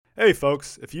Hey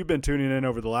folks, if you've been tuning in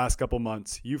over the last couple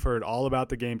months, you've heard all about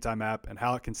the Game Time app and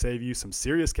how it can save you some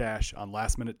serious cash on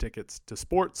last-minute tickets to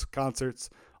sports, concerts,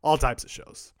 all types of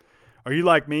shows. Are you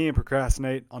like me and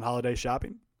procrastinate on holiday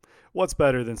shopping? What's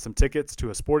better than some tickets to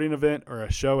a sporting event or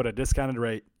a show at a discounted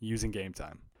rate using Game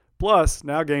Time? Plus,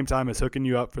 now Game Time is hooking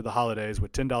you up for the holidays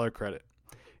with $10 credit.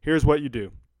 Here's what you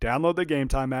do. Download the Game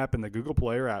Time app in the Google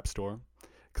Play or App Store.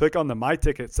 Click on the My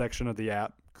Ticket section of the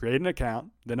app. Create an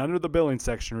account, then under the billing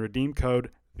section, redeem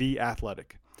code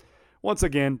THEATHLETIC. Once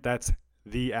again, that's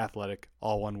THEATHLETIC,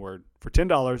 all one word, for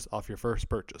 $10 off your first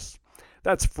purchase.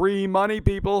 That's free money,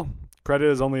 people. Credit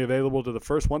is only available to the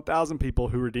first 1,000 people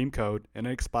who redeem code, and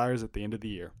it expires at the end of the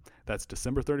year. That's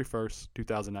December 31st,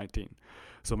 2019.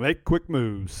 So make quick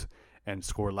moves and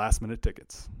score last-minute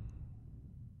tickets.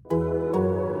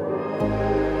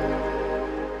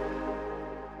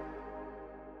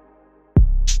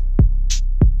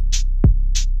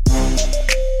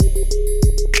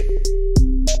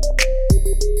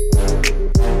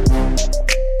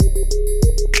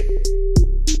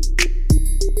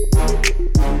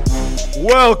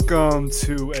 Welcome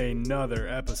to another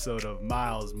episode of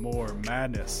Miles More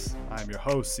Madness. I'm your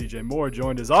host, CJ Moore,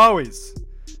 joined as always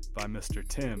by Mr.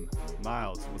 Tim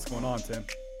Miles. What's going on, Tim?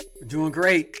 Doing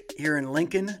great here in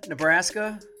Lincoln,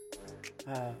 Nebraska,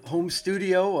 home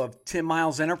studio of Tim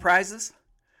Miles Enterprises.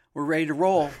 We're ready to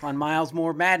roll on Miles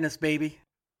More Madness, baby.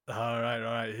 All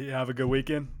right. You have a good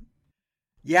weekend?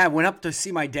 Yeah, I went up to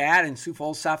see my dad in Sioux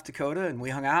Falls, South Dakota, and we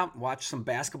hung out, watched some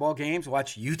basketball games,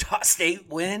 watched Utah State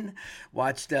win,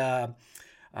 watched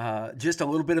just a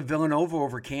little bit of Villanova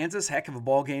over Kansas, heck of a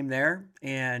ball game there,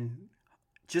 and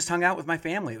just hung out with my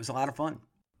family. It was a lot of fun.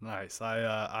 Nice.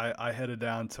 I headed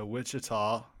down to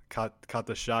Wichita, caught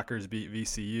the Shockers beat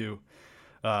VCU.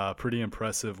 Pretty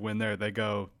impressive win there. They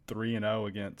go 3-0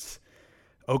 against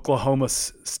Oklahoma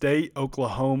State,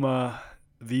 Oklahoma,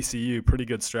 VCU. Pretty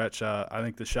good stretch. I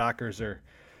think the Shockers are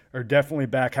definitely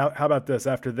back. How about this?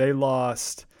 After they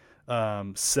lost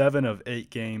 7 of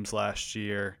 8 games last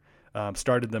year,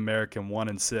 started the American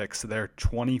 1-6. They're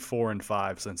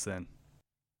 24-5 since then.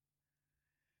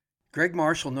 Greg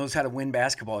Marshall knows how to win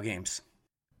basketball games.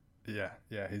 Yeah,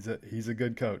 he's a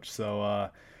good coach. So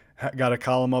got to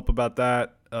call him up about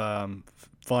that.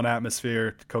 Fun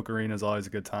atmosphere. Coke Arena is always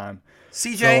a good time.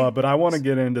 CJ, so, but I want to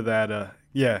get into that.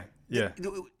 Yeah.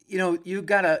 You know,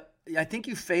 I think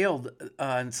you failed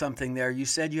on something there. You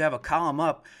said you have a column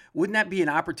up. Wouldn't that be an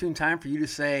opportune time for you to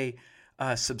say,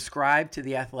 subscribe to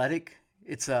The Athletic?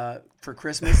 It's for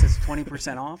Christmas, it's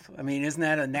 20% off. I mean, isn't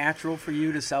that a natural for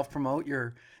you to self-promote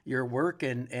your work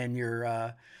and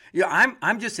your,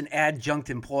 I'm just an adjunct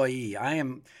employee. I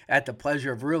am at the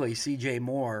pleasure of really CJ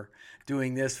Moore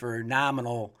doing this for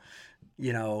nominal,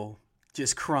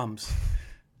 just crumbs.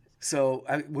 So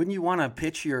wouldn't you want to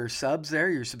pitch your subs there,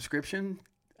 your subscription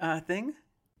thing?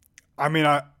 I mean,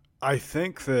 I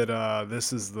think that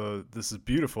this is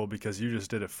beautiful because you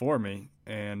just did it for me,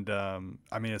 and I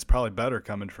mean, it's probably better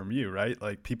coming from you, right?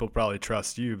 Like people probably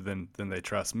trust you than they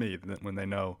trust me when they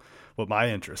know what my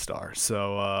interests are.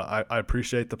 So I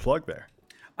appreciate the plug there.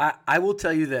 I will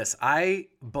tell you this: I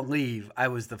believe I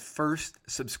was the first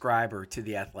subscriber to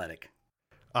The Athletic.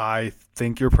 I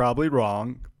think you're probably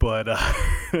wrong, but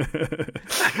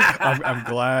I'm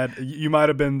glad you might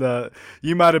have been the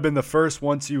first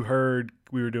once you heard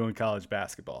we were doing college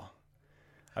basketball.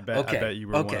 I bet you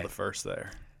were one of the first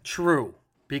there. True,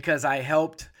 because I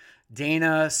helped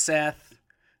Dana, Seth,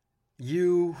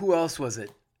 you. Who else was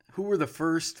it? Who were the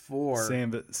first 4?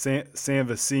 Sam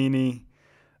Vecini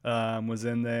was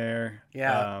in there.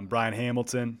 Yeah. Brian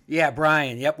Hamilton. Yeah,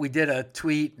 Brian. Yep, we did a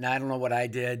tweet, and I don't know what I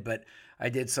did, but I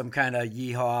did some kind of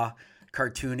yeehaw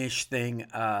cartoonish thing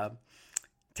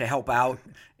to help out,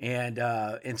 and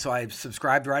so I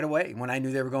subscribed right away when I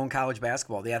knew they were going college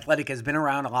basketball. The Athletic has been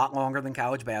around a lot longer than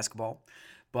college basketball,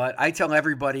 but I tell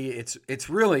everybody it's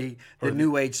really the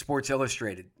new age Sports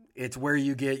Illustrated. It's where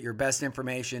you get your best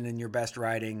information and your best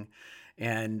writing,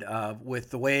 and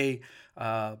with the way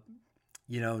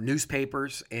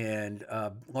newspapers and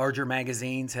larger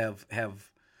magazines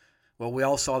have. Well, we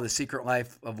all saw The Secret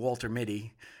Life of Walter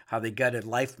Mitty, how they gutted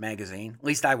Life magazine. At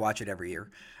least I watch it every year.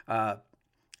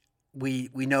 We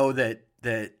know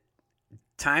that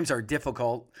times are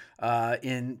difficult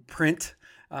in print,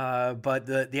 but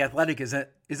the Athletic is a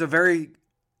very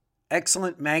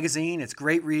excellent magazine. It's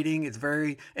great reading.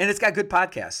 And it's got good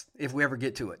podcasts if we ever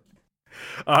get to it.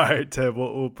 All right, Tim.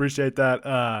 We'll appreciate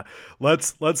that.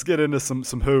 Let's get into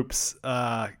some hoops.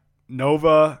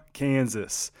 Nova,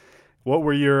 Kansas. What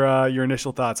were your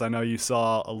initial thoughts? I know you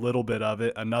saw a little bit of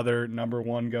it. Another number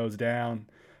 1 goes down.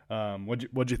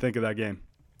 What'd you think of that game?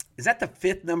 Is that the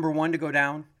fifth number one to go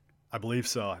down? I believe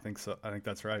so. I think so. I think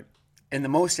that's right. And the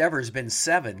most ever has been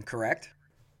 7, correct?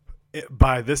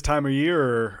 By this time of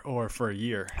year or for a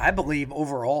year? I believe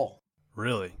overall.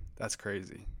 Really? That's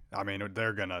crazy. I mean,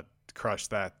 they're going to crush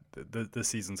that. This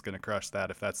season's going to crush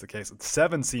that if that's the case.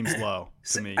 7 seems low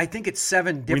to me. I think it's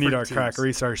 7 different teams. We need our teams. crack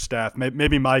research staff.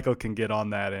 Maybe Michael can get on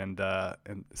that and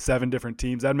 7 different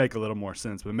teams. That'd make a little more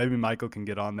sense. But maybe Michael can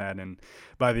get on that and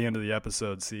by the end of the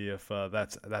episode see if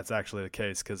that's actually the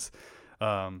case. Because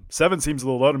 7 seems a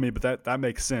little low to me, but that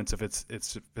makes sense if it's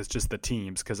just the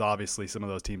teams. Because obviously some of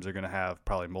those teams are going to have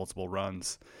probably multiple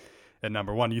runs at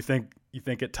number one. You think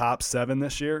it tops 7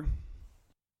 this year?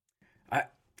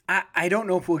 I don't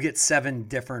know if we'll get 7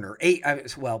 different or 8.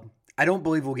 I don't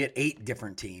believe we'll get 8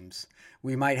 different teams.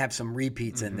 We might have some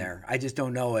repeats in there. I just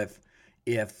don't know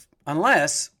if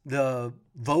unless the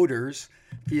voters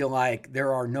feel like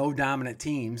there are no dominant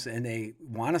teams and they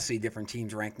want to see different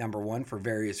teams ranked number one for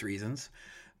various reasons.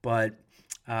 But,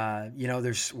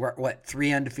 there's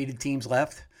 3 undefeated teams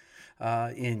left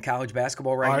in college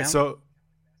basketball right now. All right, so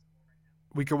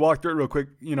we can walk through it real quick.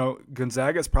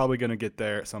 Gonzaga's probably going to get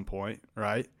there at some point,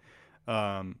 right?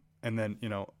 And then,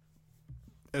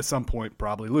 at some point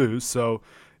probably lose. So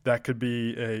that could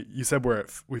be you said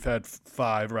we've had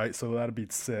 5, right? So that'd be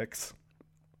 6.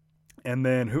 And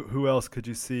then who else could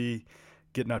you see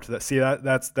getting up to that? See,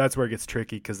 that's where it gets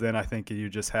tricky, because then I think you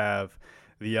just have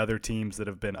the other teams that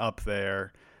have been up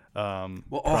there.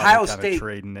 Ohio State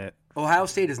trading it. Ohio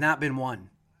State has not been one.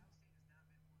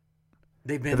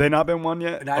 Have they not been one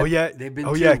yet? They've been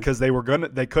 2. Yeah, because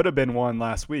they could have been one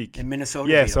last week in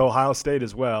Minnesota. Yeah, so Ohio State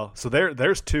as well. So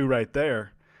there's 2 right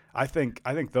there. I think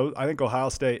Ohio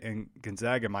State and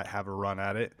Gonzaga might have a run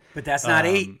at it. But that's not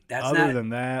 8. That's other than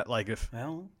that,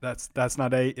 that's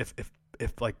not 8.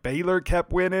 If like Baylor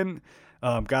kept winning,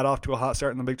 got off to a hot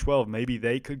start in the Big 12, maybe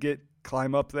they could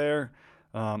climb up there.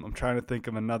 I'm trying to think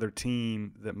of another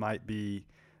team that might be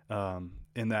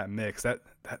in that mix.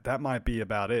 That might be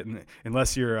about it. And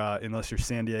unless you're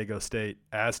San Diego State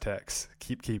Aztecs,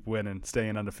 keep winning,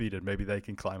 staying undefeated, maybe they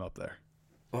can climb up there.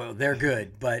 Well, they're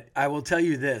good, but I will tell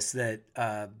you this,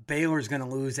 that Baylor's going to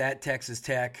lose at Texas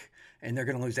Tech, and they're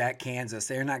going to lose at Kansas.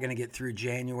 They're not going to get through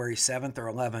January 7th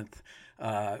or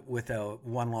 11th with a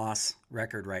 1-loss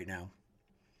record right now.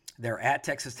 They're at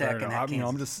Texas Tech and at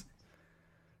Kansas.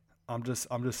 I'm just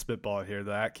spitballing here.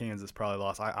 The at Kansas probably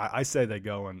lost. I say they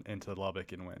go into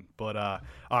Lubbock and win. But all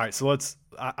right, so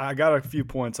I got a few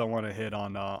points I want to hit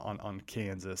on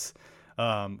Kansas.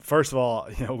 First of all,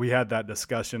 we had that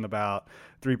discussion about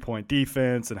 3-point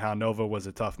defense and how Nova was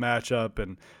a tough matchup,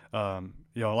 and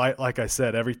like I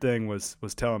said, everything was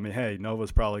telling me, hey,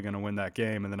 Nova's probably going to win that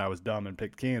game, and then I was dumb and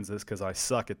picked Kansas because I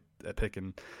suck at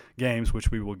picking games,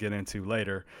 which we will get into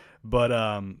later. But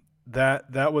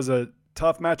that was a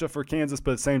tough matchup for Kansas,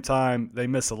 but at the same time, they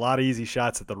missed a lot of easy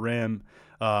shots at the rim.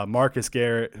 Marcus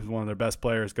Garrett, who's one of their best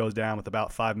players, goes down with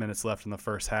about 5 minutes left in the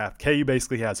first half. KU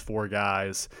basically has 4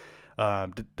 guys.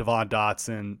 Devon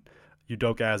Dotson,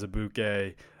 Udoka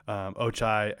Azubuike,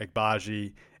 Ochai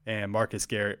Agbaji, and Marcus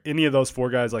Garrett. Any of those 4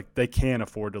 guys, they can't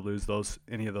afford to lose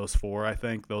any of those 4. I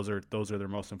think those are their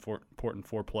most important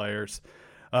 4 players.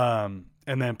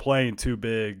 And then playing 2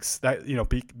 bigs, that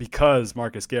because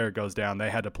Marcus Garrett goes down, they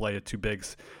had to play 2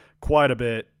 bigs quite a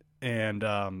bit, and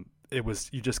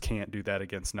you just can't do that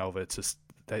against Nova. It's just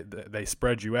they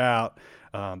spread you out.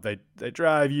 They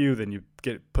drive you, then you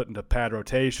get put into pad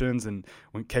rotations, and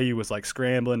when KU was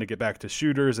scrambling to get back to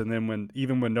shooters, and then when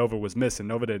Nova was missing,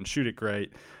 Nova didn't shoot it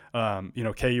great.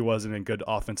 KU wasn't in good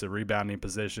offensive rebounding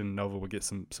position. Nova would get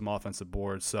some offensive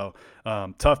boards. So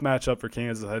tough matchup for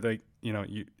Kansas. I think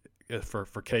for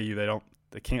KU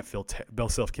Bill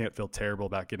Self can't feel terrible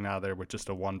about getting out of there with just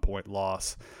a 1-point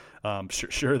loss.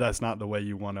 Sure, that's not the way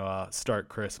you want to start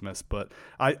Christmas, but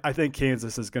I think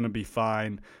Kansas is going to be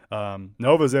fine.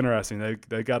 Nova's interesting.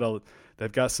 They've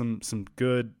got some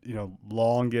good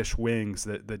longish wings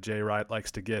that Jay Wright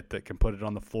likes to get, that can put it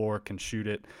on the floor, can shoot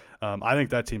it. I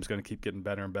think that team's going to keep getting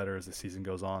better and better as the season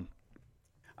goes on.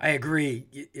 I agree.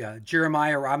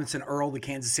 Jeremiah Robinson Earl, the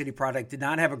Kansas City product, did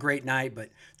not have a great night, but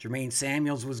Jermaine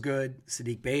Samuels was good.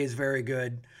 Sadiq Bey is very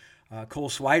good. Cole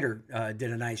Swider did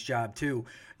a nice job too.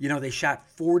 They shot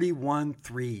 41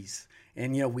 threes.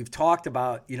 And, we've talked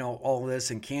about, all of this,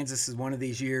 and Kansas is one of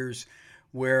these years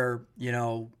where,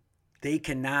 they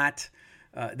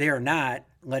are not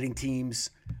letting teams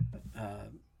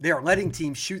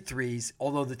shoot threes,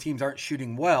 although the teams aren't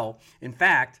shooting well. In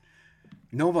fact,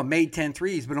 Nova made 10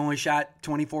 threes, but only shot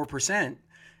 24%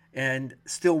 and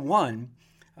still won.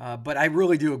 But I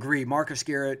really do agree. Marcus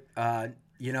Garrett,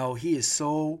 he is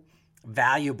so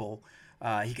valuable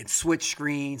He can switch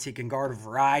screens. He can guard a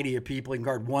variety of people. He can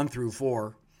guard 1 through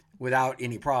 4 without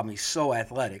any problem. He's so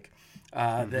athletic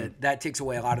that takes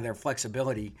away a lot of their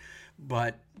flexibility.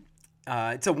 But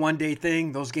it's a one-day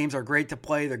thing. Those games are great to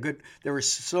play. They're good. There were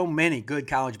so many good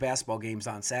college basketball games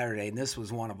on Saturday, and this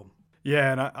was one of them.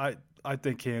 Yeah, and I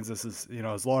think Kansas is,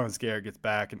 as long as Garrett gets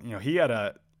back, and he had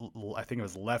I think it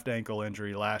was left ankle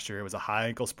injury last year. It was a high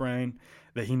ankle sprain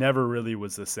that he never really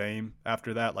was the same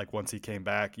after that. Like once he came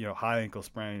back, high ankle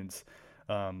sprains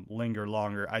linger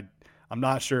longer. I'm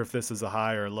not sure if this is a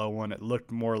high or a low one. It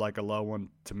looked more like a low one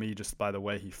to me just by the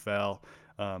way he fell.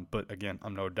 But again,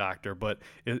 I'm no doctor. But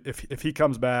if he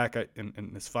comes back and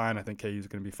it's fine, I think KU's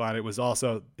going to be fine. It was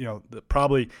also,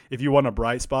 probably if you want a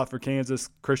bright spot for Kansas,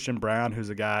 Christian Brown, who's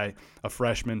a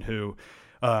freshman who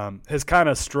has kind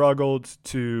of struggled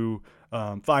to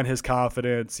find his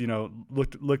confidence.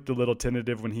 Looked a little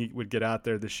tentative when he would get out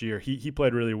there this year. He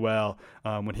played really well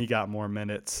when he got more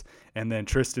minutes. And then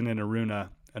Tristan Enaruna,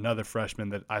 another freshman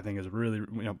that I think is really,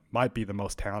 might be the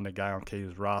most talented guy on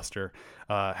KU's roster,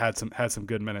 had some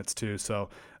good minutes too. So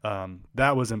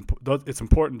that was it's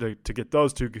important to get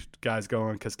those two guys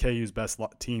going, because KU's best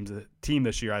team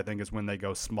this year, I think, is when they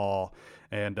go small.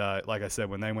 And like I said,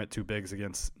 when they went 2 bigs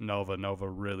against Nova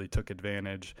really took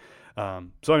advantage.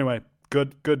 So anyway,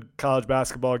 good college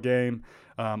basketball game.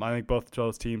 I think both of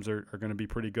those teams are going to be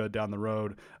pretty good down the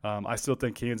road. I still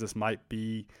think Kansas might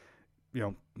be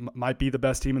the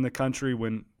best team in the country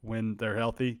when they're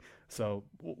healthy. So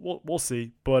we'll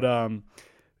see. But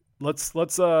let's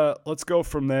go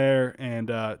from there.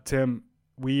 And Tim,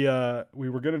 we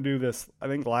were going to do this. I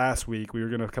think last week we were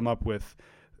going to come up with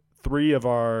 3 of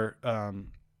our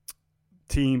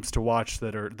teams to watch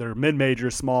that are mid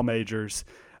majors, small majors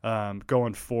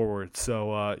going forward.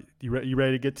 So you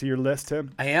ready to get to your list,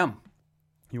 Tim? I am.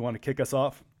 You want to kick us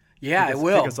off? Yeah, I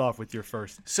will. Kick us off with your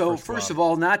first. So first of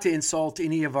all, not to insult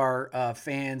any of our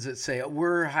fans that say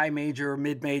we're high major,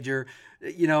 mid major.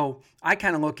 I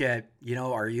kind of look at,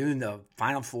 are you in the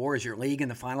Final Four? Is your league in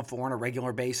the Final Four on a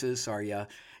regular basis? Are you,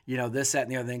 this, that,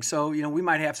 and the other thing? So, we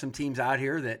might have some teams out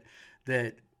here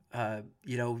that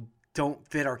don't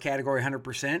fit our category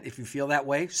 100%. If you feel that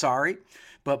way, sorry.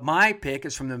 But my pick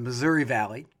is from the Missouri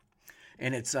Valley,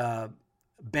 and it's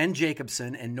Ben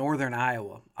Jacobson in Northern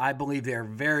Iowa. I believe they're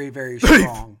very, very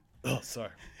strong. Oh, sorry.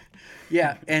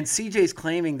 Yeah, and CJ's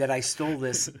claiming that I stole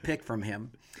this pick from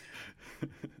him.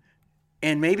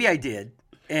 And maybe I did,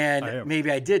 and maybe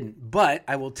I didn't. But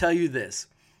I will tell you this.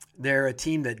 They're a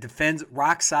team that defends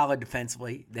rock solid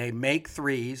defensively. They make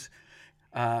threes.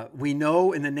 We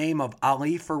know in the name of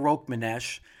Ali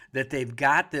Farokhmanesh that they've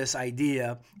got this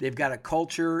idea. They've got a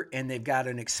culture, and they've got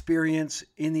an experience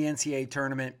in the NCAA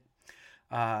tournament.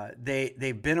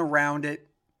 They've been around it.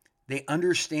 They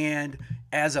understand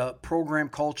as a program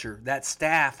culture. That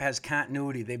staff has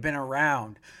continuity. They've been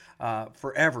around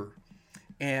forever.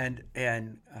 And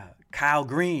Kyle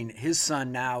Green, his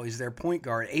son now, is their point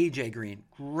guard. AJ Green,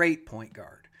 great point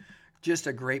guard. Just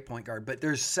a great point guard. But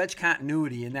there's such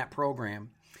continuity in that program.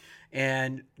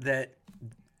 And that,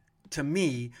 to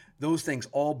me, those things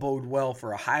all bode well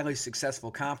for a highly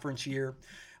successful conference year.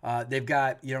 They've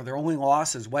got, their only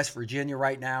loss is West Virginia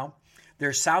right now.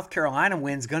 Their South Carolina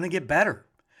win's going to get better.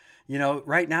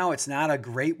 Right now it's not a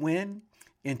great win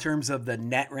in terms of the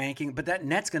net ranking, but that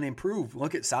net's going to improve.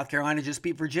 Look at South Carolina just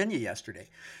beat Virginia yesterday.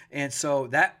 And so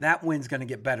that win's going to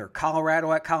get better.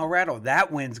 Colorado at Colorado,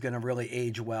 that win's going to really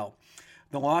age well.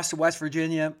 The loss to West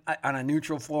Virginia on a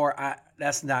neutral floor,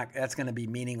 that's going to be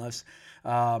meaningless.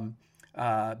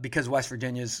 Because West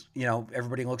Virginia's,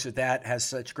 everybody looks at that, has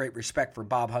such great respect for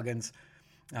Bob Huggins.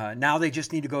 Now they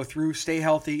just need to go through, stay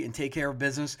healthy, and take care of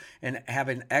business, and have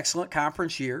an excellent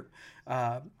conference year.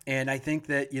 And I think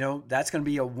that, that's going to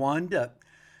be a one to,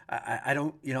 I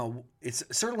don't, it's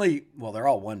certainly, well, they're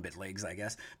all 1-bid leagues, I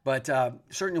guess. But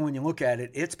certainly when you look at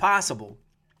it, it's possible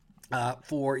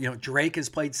for, Drake has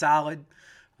played solid.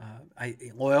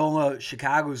 Loyola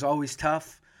Chicago is always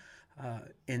tough.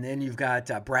 And then you've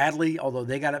got Bradley, although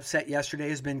they got upset yesterday,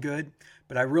 has been good.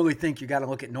 But I really think you got to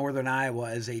look at Northern Iowa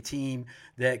as a team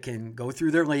that can go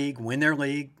through their league, win their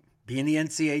league, be in the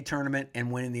NCAA tournament, and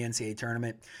win in the NCAA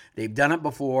tournament. They've done it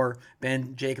before.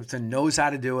 Ben Jacobson knows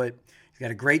how to do it. He's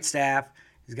got a great staff.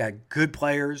 He's got good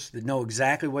players that know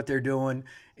exactly what they're doing,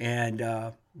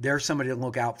 and they're somebody to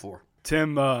look out for.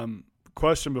 Tim,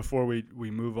 question before we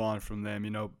move on from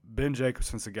them. Ben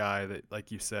Jacobson's a guy that,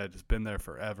 like you said, has been there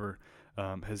forever,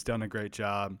 has done a great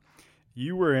job.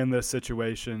 You were in this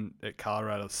situation at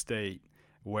Colorado State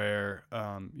where,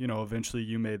 eventually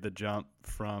you made the jump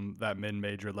from that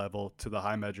mid-major level to the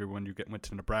high major when you went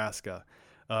to Nebraska.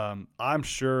 I'm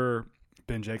sure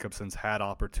Ben Jacobson's had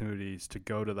opportunities to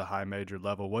go to the high major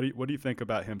level. What do you think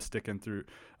about him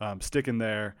sticking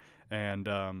there, and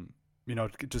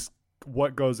just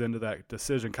what goes into that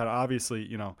decision? Kind of obviously,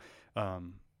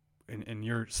 in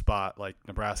your spot, like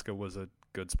Nebraska was a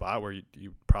good spot where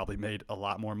you probably made a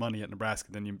lot more money at Nebraska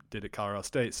than you did at Colorado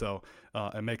State, so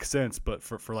it makes sense. But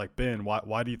for like Ben,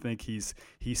 why do you think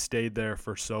he stayed there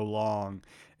for so long,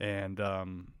 and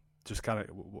just kind of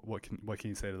what can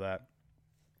you say to that?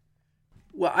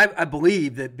 Well, I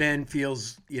believe that Ben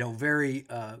feels, very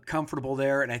comfortable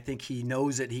there, and I think he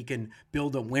knows that he can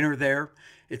build a winner there.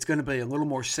 It's going to be a little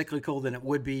more cyclical than it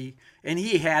would be, and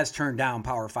he has turned down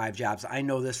Power 5 jobs. I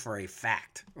know this for a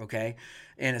fact, okay?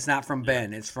 And it's not from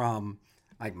Ben. It's from,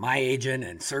 like, my agent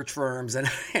and search firms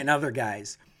and other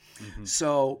guys. Mm-hmm.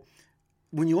 So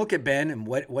when you look at Ben and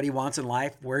what he wants in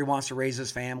life, where he wants to raise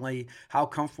his family, how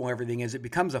comfortable everything is, it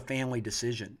becomes a family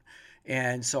decision.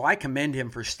 And so I commend him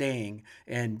for staying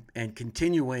and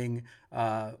continuing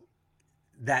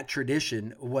that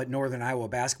tradition, what Northern Iowa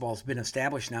basketball has been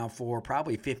established now for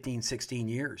probably 15, 16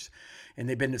 years. And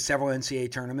they've been to several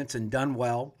NCAA tournaments and done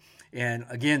well. And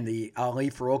again, the Ali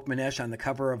Farouk Manesh on the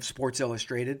cover of Sports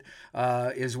Illustrated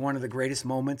is one of the greatest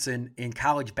moments in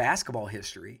college basketball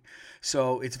history.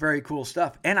 So it's very cool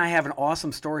stuff. And I have an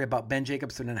awesome story about Ben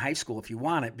Jacobson in high school if you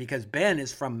want it, because Ben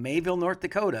is from Mayville, North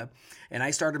Dakota, and I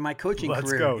started my coaching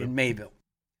career in Mayville.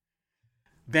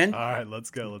 Ben, all right, let's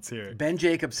go. Let's hear it. Ben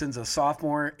Jacobson's a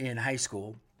sophomore in high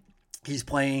school. He's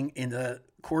playing in the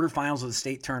quarterfinals of the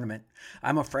state tournament.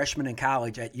 I'm a freshman in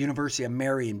college at University of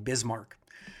Mary in Bismarck.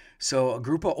 So a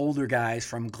group of older guys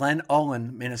from Glen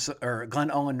Ullin,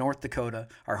 North Dakota,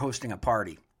 are hosting a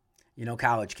party.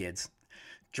 College kids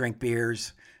drink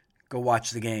beers, go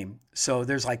watch the game. So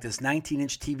there's like this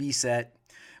 19-inch TV set.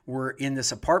 We're in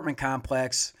this apartment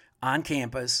complex on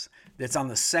campus that's on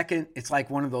the second. It's like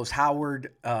one of those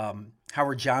Howard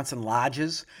Johnson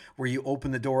lodges where you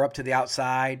open the door up to the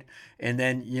outside, and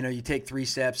then you take 3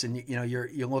 steps and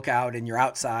you look out and you're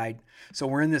outside. So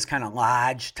we're in this kind of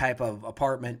lodge type of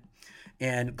apartment.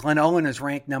 And Glen Ullin is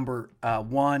ranked number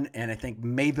 1, and I think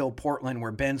Mayville, Portland,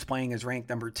 where Ben's playing, is ranked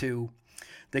number 2.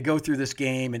 They go through this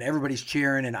game, and everybody's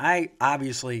cheering. And I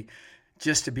obviously,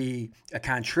 just to be a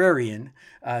contrarian,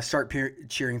 start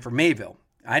cheering for Mayville.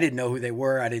 I didn't know who they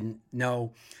were. I didn't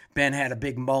know Ben had a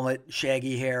big mullet,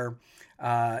 shaggy hair,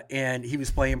 and he was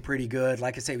playing pretty good.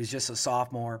 Like I say, he was just a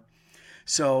sophomore.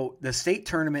 So the state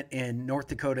tournament in North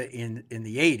Dakota in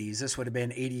the 80s, this would have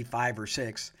been 85 or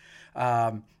 6,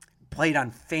 played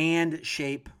on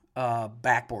fan-shaped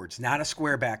backboards, not a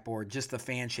square backboard, just the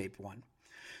fan-shaped one.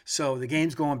 So the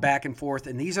game's going back and forth,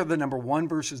 and these are the number 1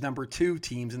 versus number 2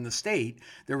 teams in the state.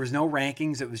 There was no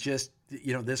rankings. It was just,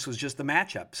 this was just the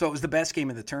matchup. So it was the best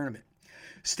game of the tournament.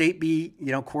 State B,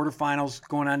 quarterfinals,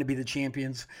 going on to be the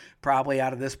champions, probably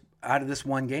out of this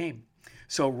one game.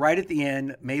 So right at the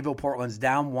end, Mayville Portland's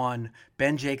down 1.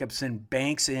 Ben Jacobson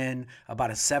banks in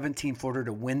about a 17-footer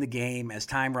to win the game as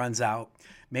time runs out.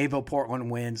 Mayville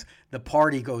Portland wins. The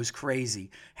party goes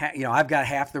crazy. I've got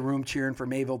half the room cheering for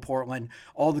Mayville Portland.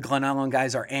 All the Glen Ullin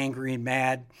guys are angry and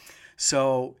mad.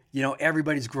 So,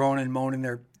 everybody's groaning and moaning.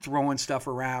 They're throwing stuff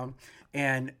around.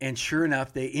 And sure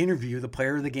enough, they interview the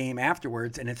player of the game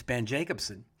afterwards, and it's Ben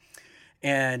Jacobson.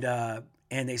 And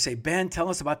they say, Ben, tell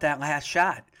us about that last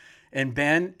shot. And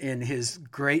Ben, in his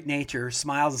great nature,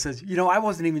 smiles and says, I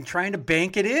wasn't even trying to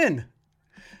bank it in.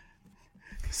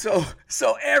 So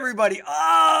everybody,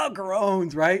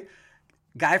 groans, right?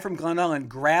 Guy from Glen Ullin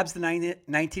grabs the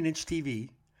 19-inch TV,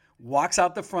 walks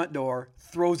out the front door,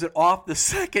 throws it off the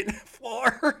second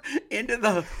floor into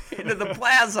the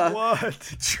plaza.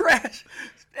 What? Trash.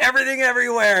 Everything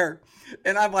everywhere.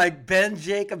 And I'm like, Ben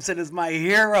Jacobson is my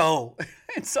hero.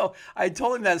 And so I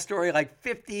told him that story like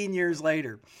 15 years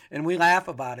later, and we laugh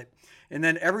about it. And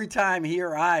then every time he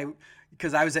or I,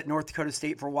 because I was at North Dakota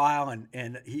State for a while,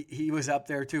 and he was up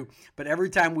there too. But every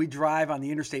time we drive on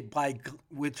the interstate,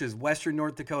 which is western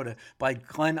North Dakota, by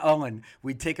Glen Ullin,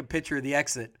 we'd take a picture of the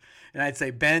exit. And I'd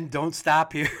say, Ben, don't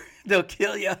stop here. They'll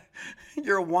kill you.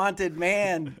 You're a wanted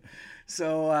man.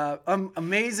 So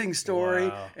amazing story.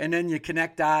 Wow. And then you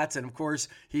connect dots. And, of course,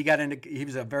 he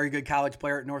was a very good college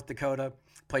player at North Dakota,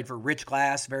 played for Rich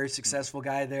Glass, very successful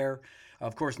guy there.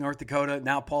 Of course, North Dakota,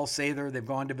 now Paul Sather, they've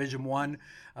gone Division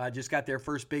I, just got their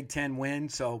first Big Ten win.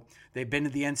 So they've been to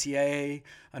the NCAA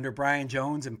under Brian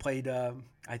Jones and played,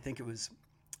 I think it was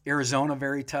Arizona,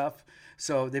 very tough.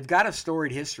 So they've got a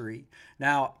storied history.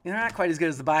 Now, they're not quite as good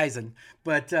as the Bison,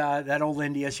 but that old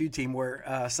NDSU team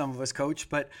where some of us coached.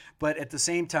 But at the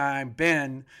same time,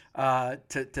 Ben,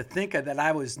 to think of that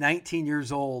I was 19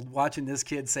 years old watching this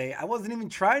kid say, I wasn't even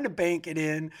trying to bank it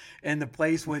in, and the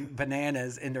place went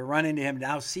bananas, and to run into him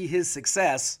now, see his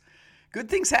success. Good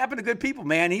things happen to good people,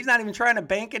 man. He's not even trying to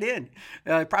bank it in.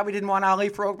 Probably didn't want Ali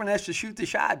Frogmanesh to shoot the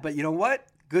shot, but you know what?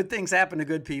 Good things happen to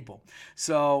good people.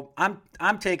 So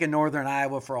I'm taking Northern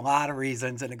Iowa for a lot of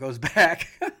reasons, and it goes back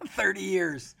 30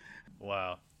 years.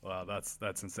 Wow, that's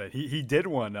insane. He did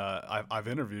one. I've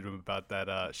interviewed him about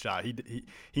that shot.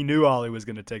 He knew Ollie was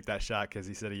going to take that shot because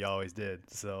he said he always did.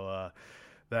 So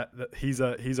that he's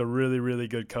a really, really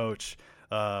good coach.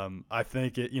 I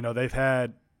think they've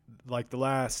had like the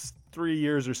last 3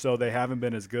 years or so, they haven't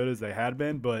been as good as they had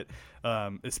been, but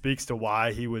it speaks to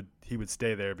why he would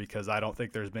stay there, because I don't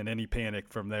think there's been any panic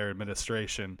from their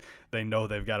administration. They know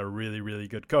they've got a really, really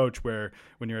good coach, where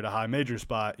when you're at a high major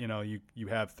spot, you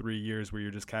have 3 years where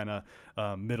you're just kind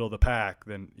of middle of the pack.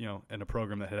 Then, in a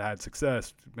program that had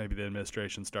success, maybe the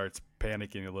administration starts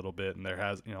panicking a little bit, and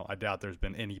I doubt there's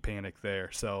been any panic there.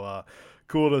 So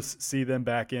cool to see them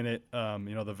back in it.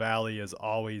 The Valley is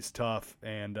always tough,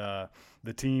 and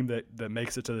the team that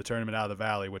makes it to the tournament out of the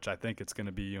Valley, which I think it's going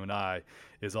to be UNI,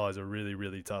 is always a really,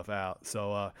 really tough out.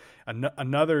 So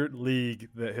another league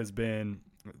that has been,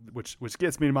 which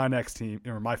gets me to my next team,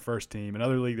 or my first team,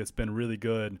 another league that's been really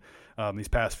good these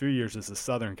past few years is the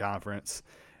Southern Conference.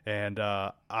 And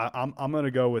I'm going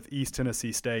to go with East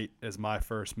Tennessee State as my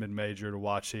first mid-major to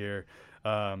watch here.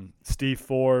 Steve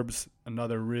Forbes,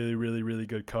 another really, really, really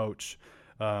good coach.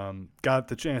 Got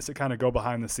the chance to kind of go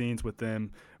behind the scenes with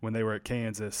them when they were at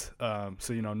Kansas.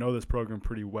 So know this program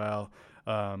pretty well.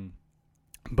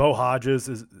 Bo Hodges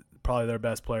is probably their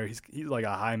best player. He's like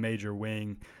a high major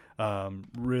wing.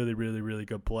 Really, really, really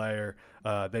good player.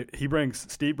 Steve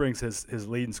brings his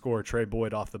leading scorer Trey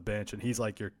Boyd off the bench, and he's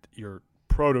like your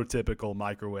prototypical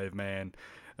microwave man.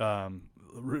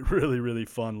 Really, really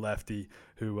fun lefty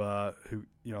who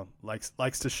likes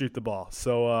to shoot the ball.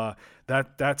 So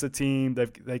that's a team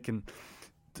they can.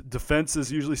 Defense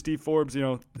is usually Steve Forbes.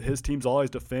 His teams always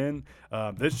defend.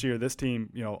 This year, this team,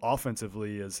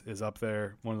 offensively is up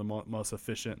there, one of the most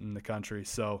efficient in the country.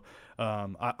 So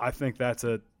I think that's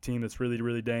a team that's really,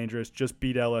 really dangerous. Just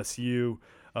beat LSU,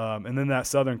 and then that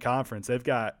Southern Conference, they've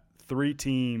got 3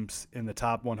 teams in the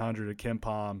top 100 at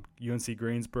KenPom: UNC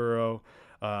Greensboro,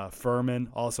 Furman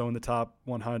also in the top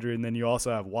 100, and then you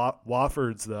also have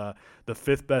Wofford's the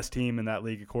 5th best team in that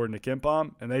league according to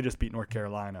KenPom, and they just beat North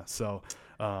Carolina. So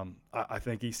I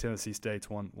think East Tennessee State's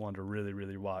one to really,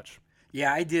 really watch.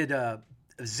 Yeah, I did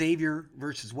Xavier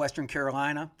versus Western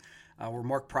Carolina, where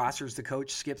Mark Prosser's the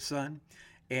coach, Skip's son,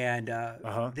 and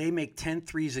they make 10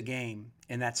 threes a game,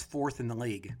 and that's 4th in the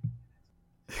league.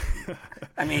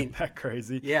 I mean, that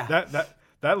crazy. Yeah.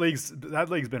 That league's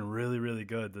been really, really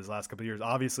good this last couple of years.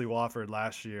 Obviously, Wofford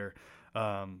last year,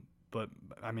 but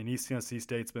I mean, East Tennessee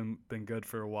State's been good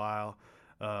for a while.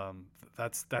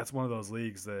 That's one of those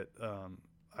leagues that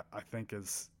I think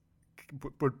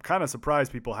would kind of surprise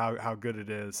people how good it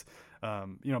is.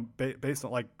 Based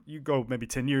on, like, you go maybe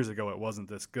 10 years ago, it wasn't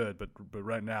this good, but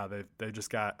right now they've just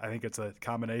got. I think it's a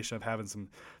combination of having some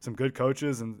good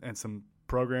coaches and some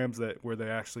programs where they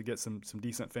actually get some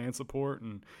decent fan support,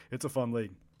 and it's a fun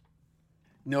league.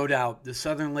 No doubt. The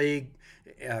Southern League,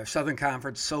 Southern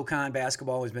Conference, SoCon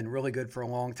basketball has been really good for a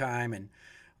long time, and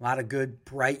a lot of good,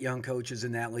 bright young coaches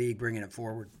in that league bringing it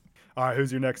forward. All right,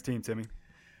 who's your next team, Timmy?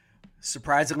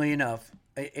 Surprisingly enough,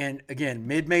 and again,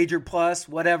 mid-major plus,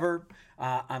 whatever.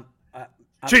 I'm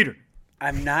Cheater.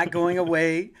 I'm not going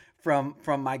away from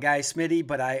my guy Smitty,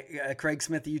 but Craig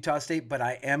Smith of Utah State, but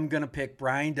I am going to pick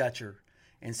Brian Dutcher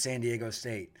in San Diego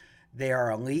State. They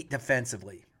are elite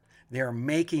defensively. They are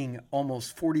making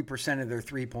almost 40% of their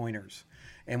three-pointers.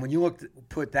 And when you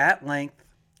put that length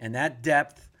and that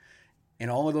depth and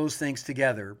all of those things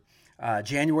together,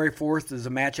 January 4th is a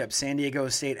matchup, San Diego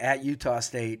State at Utah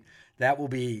State. That will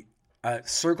be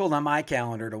circled on my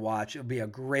calendar to watch. It'll be a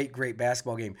great, great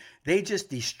basketball game. They just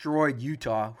destroyed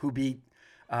Utah, who beat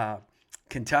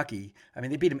Kentucky. I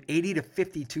mean, they beat them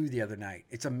 80-52 the other night.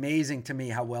 It's amazing to me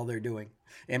how well they're doing.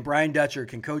 And Brian Dutcher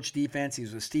can coach defense. He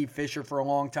was with Steve Fisher for a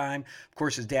long time. Of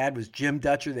course, his dad was Jim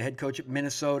Dutcher, the head coach at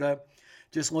Minnesota.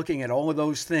 Just looking at all of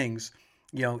those things,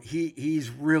 he's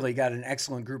really got an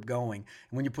excellent group going.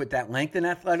 And when you put that length and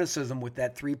athleticism with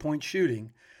that three-point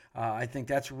shooting, I think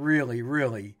that's really,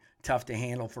 really tough to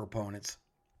handle for opponents.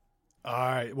 All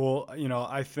right. Well,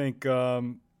 I think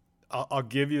I'll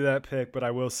give you that pick, but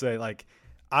I will say, like,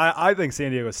 I think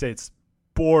San Diego State's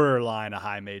borderline a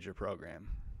high major program.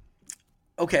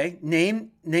 Okay,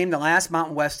 name the last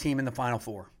Mountain West team in the Final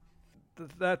Four.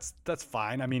 That's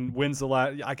fine. I mean, when's the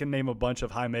last? I can name a bunch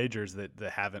of high majors that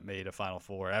haven't made a Final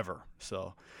Four ever.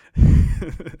 So,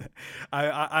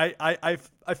 I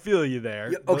feel you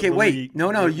there. Okay, wait.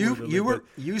 No.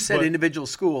 You said but, individual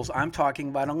schools. I'm talking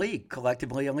about a league,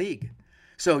 collectively a league.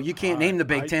 So you can't name the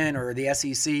Big Ten or the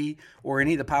SEC or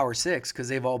any of the Power Six because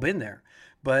they've all been there.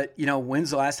 But when's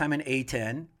the last time an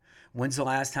A10? When's the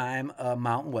last time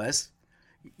Mountain West?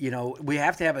 We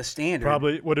have to have a standard.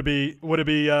 Probably would it be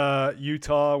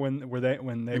Utah when they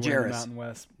won the Mountain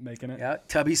West making it? Yeah,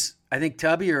 I think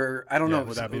Tubby or I don't know.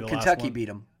 Would that be the Kentucky last one? beat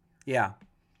them. Yeah,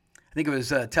 I think it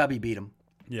was Tubby beat them.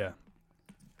 Yeah,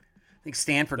 I think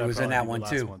Stanford was in that one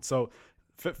too. So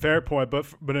fair point,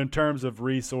 but in terms of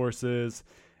resources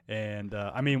and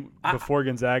before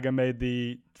Gonzaga made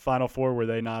the Final Four, were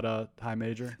they not a high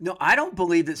major? No, I don't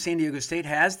believe that San Diego State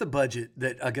has the budget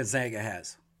that Gonzaga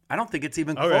has. I don't think it's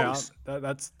even close.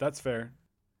 That's fair.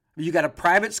 You got a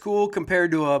private school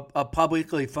compared to a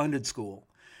publicly funded school.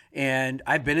 And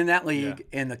I've been in that league,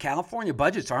 and the California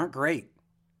budgets aren't great.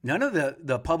 None of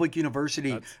the public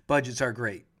university budgets are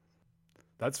great.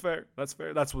 That's fair. That's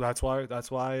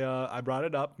why I brought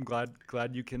it up. I'm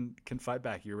glad you can fight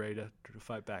back. You're ready to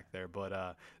fight back there.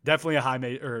 But definitely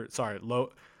a low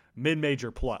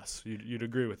mid-major plus. You'd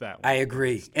agree with that one. I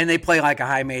agree. And they play like a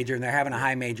high major, and they're having a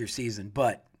high major season.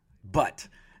 But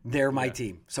they're my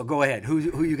team. So go ahead.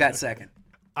 Who you got second?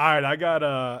 All right, I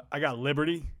got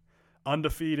Liberty,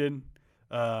 undefeated.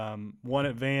 Won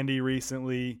at Vandy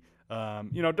recently.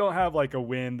 Don't have like a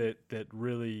win that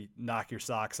really knock your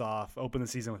socks off. Open the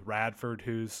season with Radford,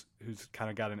 who's kind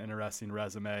of got an interesting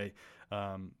resume.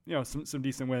 Some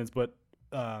decent wins, but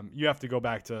you have to go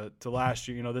back to last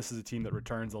year. This is a team that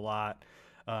returns a lot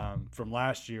from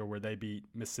last year where they beat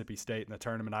Mississippi State in the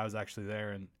tournament. I was actually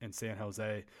there in San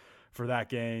Jose for that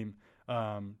game.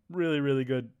 Really, really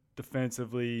good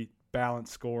defensively,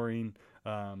 balanced scoring.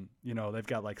 They've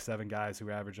got like 7 guys who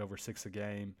average over 6 a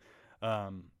game.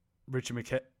 Richie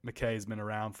McKay's been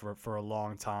around for a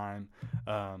long time.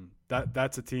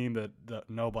 That's a team that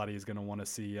nobody is going to want to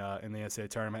see in the NCAA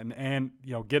tournament. And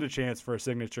get a chance for a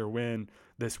signature win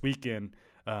this weekend.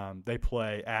 They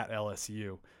play at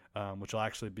LSU, which will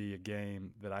actually be a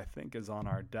game that I think is on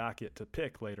our docket to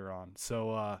pick later on.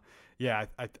 So,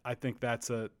 I think that's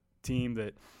a team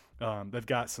that they've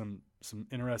got some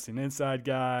interesting inside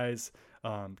guys.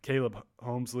 Caleb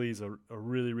Holmesley's a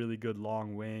really, really good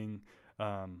long wing.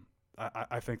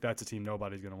 I think that's a team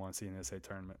nobody's going to want to see in the NCAA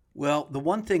tournament. Well, the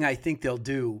one thing I think they'll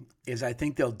do is I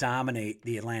think they'll dominate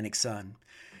the Atlantic Sun.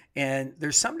 And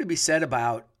there's something to be said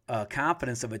about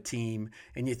confidence of a team.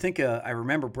 And you think, I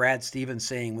remember Brad Stevens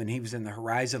saying when he was in the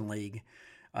Horizon League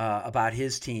about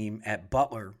his team at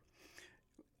Butler,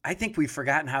 I think we've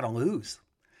forgotten how to lose.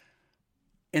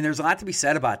 And there's a lot to be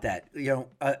said about that.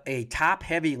 A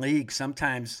top-heavy league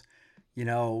sometimes –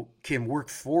 can work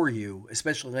for you,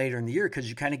 especially later in the year, because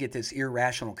you kind of get this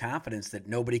irrational confidence that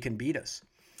nobody can beat us,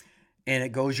 and it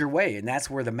goes your way, and that's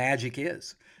where the magic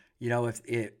is. If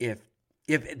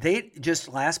they just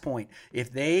last point,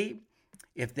 if they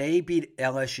beat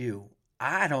LSU,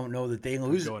 I don't know that they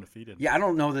lose. Go undefeated. Yeah, I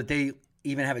don't know that they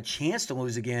even have a chance to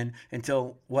lose again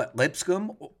until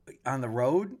Lipscomb on the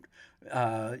road.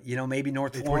 Maybe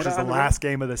North Florida, which is the last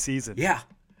game of the season. Yeah.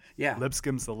 Yeah,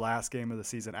 Lipscomb's the last game of the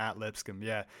season at Lipscomb.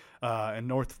 Yeah,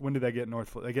 and when do they get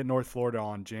North? They get North Florida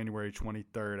on January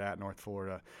 23rd at North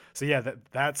Florida. So yeah,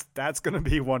 that's going to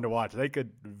be one to watch. They've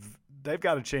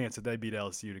got a chance if they beat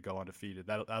LSU to go undefeated.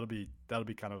 That'll be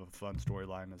kind of a fun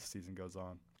storyline as the season goes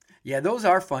on. Yeah, those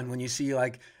are fun when you see,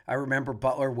 like, I remember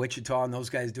Butler, Wichita, and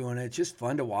those guys doing it. It's just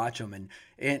fun to watch them, and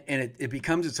it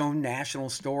becomes its own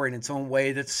national story in its own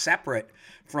way that's separate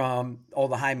from all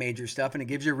the high major stuff, and it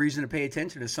gives you a reason to pay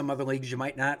attention to some other leagues you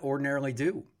might not ordinarily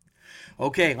do.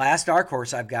 Okay, last dark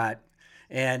horse I've got,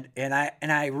 and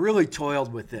I really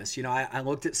toiled with this. I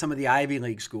looked at some of the Ivy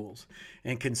League schools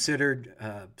and considered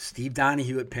Steve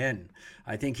Donahue at Penn.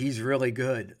 I think he's really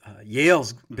good.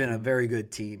 Yale's been a very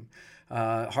good team.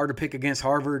 Hard to pick against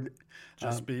Harvard.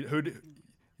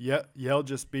 Yale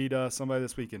just beat somebody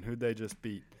this weekend. Who'd they just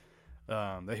beat?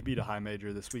 They beat a high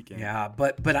major this weekend. Yeah,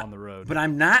 but on the road. But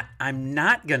I'm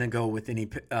not going to go with any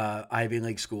Ivy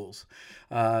League schools.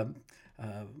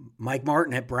 Mike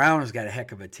Martin at Brown has got a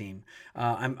heck of a team.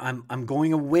 I'm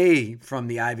going away from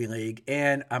the Ivy League,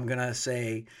 and I'm going to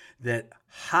say that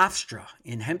Hofstra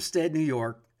in Hempstead, New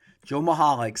York, Joe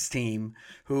Mihalik's team,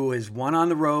 who is one on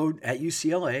the road at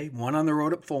UCLA, one on the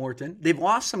road at Fullerton. They've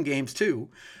lost some games too.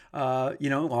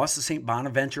 Lost to St.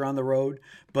 Bonaventure on the road,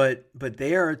 but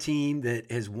they are a team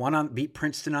that has beat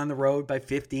Princeton on the road by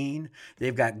 15.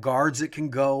 They've got guards that can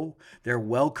go. They're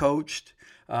well coached.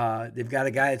 They've got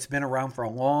a guy that's been around for a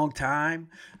long time.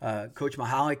 Coach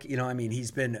Mihalik,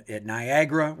 he's been at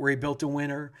Niagara where he built a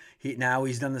winner. He's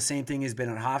done the same thing. He's been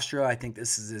at Hofstra. I think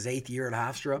this is his 8th year at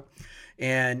Hofstra.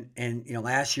 And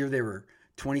last year they were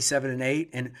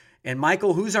 27-8. And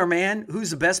Michael, who's our man? Who's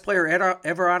the best player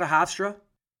ever out of Hofstra?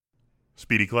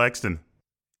 Speedy Claxton.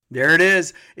 There it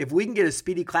is. If we can get a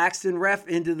Speedy Claxton ref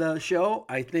into the show,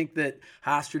 I think that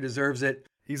Hofstra deserves it.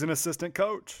 He's an assistant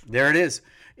coach. There it is.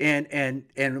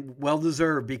 And well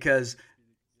deserved, because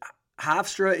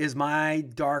Hofstra is my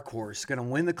dark horse. Going to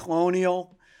win the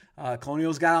Colonial.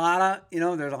 Colonial's got a lot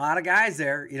of, there's a lot of guys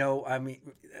there.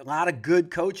 A lot of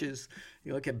good coaches.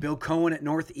 You look at Bill Cohen at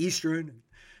Northeastern.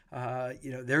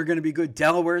 They're going to be good.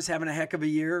 Delaware's having a heck of a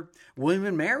year. William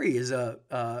and Mary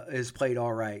is played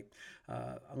all right.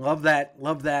 I love that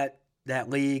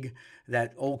league,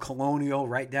 that old Colonial,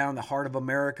 right down the heart of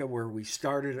America where we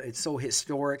started. It's so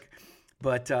historic.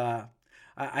 But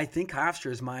I think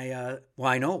Hofstra is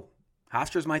I know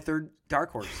Hofstra is my third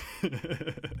dark horse.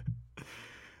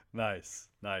 Nice.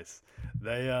 That's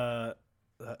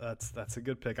a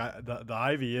good pick. The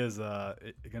Ivy is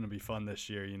going to be fun this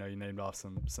year. You named off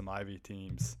some Ivy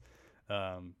teams.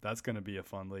 That's going to be a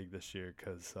fun league this year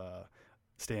because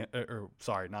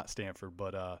not Stanford,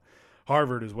 but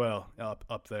Harvard as well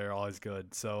up there, always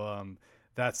good. So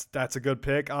that's a good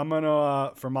pick. I'm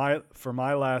gonna for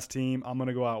my last team, I'm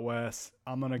gonna go out west.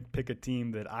 I'm gonna pick a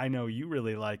team that I know you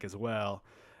really like as well.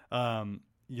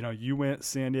 You went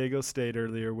San Diego State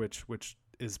earlier, which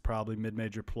is probably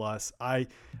mid-major plus. I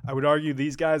would argue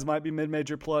these guys might be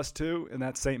mid-major plus too, and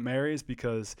that's St. Mary's,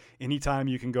 because anytime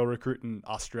you can go recruit in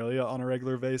Australia on a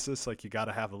regular basis, like, you got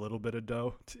to have a little bit of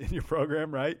dough in your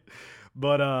program, right?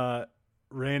 But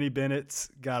Randy Bennett's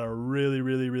got a really,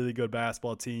 really, really good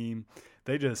basketball team.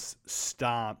 They just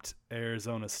stomped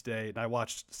Arizona State, and I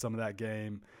watched some of that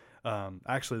game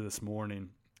actually this morning.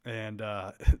 And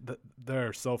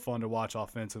they're so fun to watch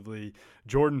offensively.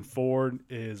 Jordan Ford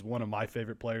is one of my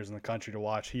favorite players in the country to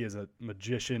watch. He is a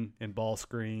magician in ball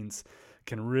screens,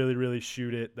 can really, really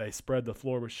shoot it. They spread the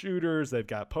floor with shooters. They've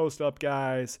got post-up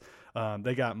guys.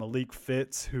 They got Malik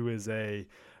Fitz, who is a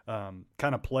kind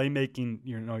of playmaking,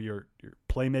 your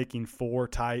playmaking 4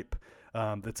 type.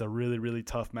 That's a really, really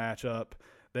tough matchup.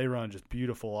 They run just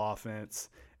beautiful offense.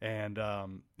 And,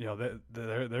 they're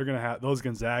going to have those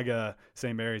Gonzaga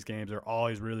St. Mary's games are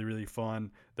always really, really fun.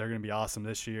 They're going to be awesome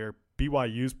this year.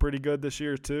 BYU's pretty good this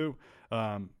year too.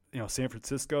 San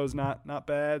Francisco's not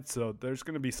bad. So there's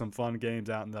going to be some fun games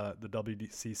out in the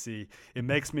WCC. It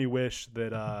makes me wish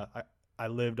that I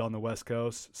lived on the West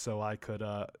Coast so I could,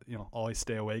 always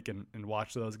stay awake and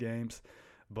watch those games.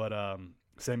 But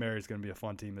St. Mary's going to be a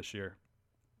fun team this year.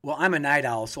 Well, I'm a night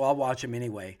owl, so I'll watch them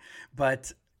anyway.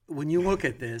 But when you look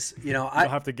at this, I don't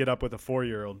have to get up with a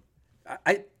 4-year-old.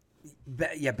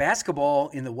 Basketball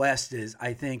in the West is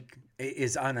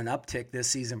on an uptick this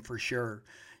season for sure.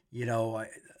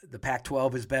 The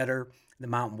Pac-12 is better, the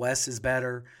Mountain West is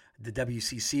better. The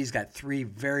WCC's got 3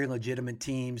 very legitimate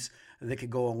teams that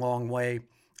could go a long way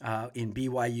in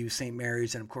BYU, St.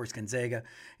 Mary's, and of course Gonzaga.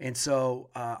 And so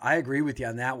I agree with you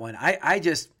on that one. I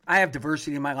have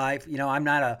diversity in my life. I'm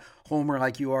not a homer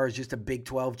like you are, just a Big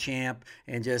 12 champ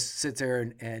and just sits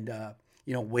there and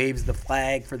waves the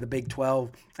flag for the Big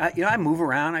 12. I move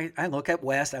around. I look at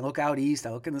West. I look out East.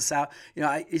 I look in the South.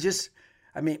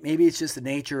 Maybe it's just the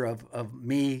nature of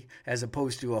me as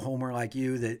opposed to a homer like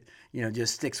you that,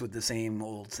 just sticks with the same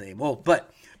old.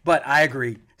 But I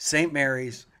agree. St.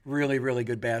 Mary's, really, really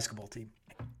good basketball team.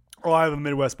 Well, I have a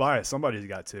Midwest bias. Somebody's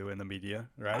got to in the media,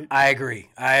 right? I agree.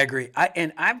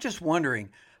 And I'm just wondering,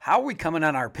 how are we coming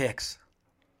on our picks?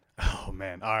 Oh,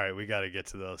 man. All right, we got to get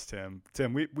to those, Tim.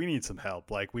 Tim, we need some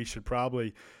help. Like, we should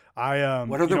probably what are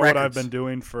the records? What I've been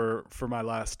doing for my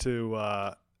last 2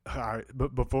 all right,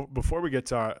 but before we get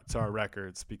to our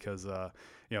records, because I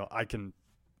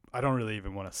don't really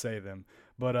even want to say them,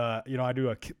 but I do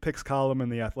a picks column in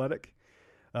The Athletic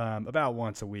about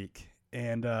once a week,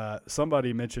 and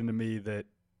somebody mentioned to me that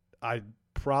I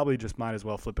probably just might as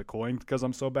well flip a coin because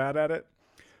I'm so bad at it.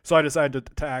 So I decided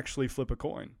to actually flip a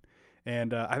coin.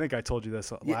 And I think I told you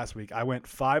this last week. I went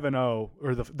 5-0,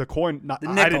 or the coin. Not, the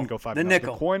nickel. I didn't go 5-0. The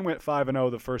nickel. The coin went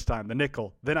 5-0 the first time. The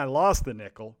nickel. Then I lost the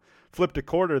nickel. Flipped a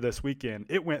quarter this weekend.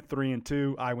 It went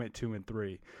 3-2. I went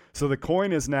 2-3. So the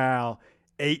coin is now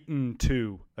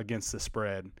 8-2 against the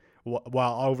spread,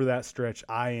 while over that stretch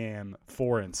I am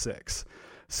 4-6.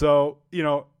 So,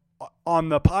 on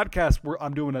the podcast,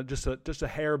 I'm doing just a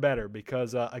hair better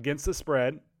because against the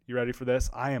spread, you ready for this?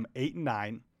 I am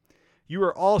 8-9. You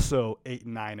are also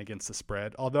 8-9 against the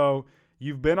spread, although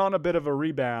you've been on a bit of a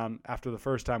rebound after the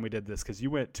first time we did this because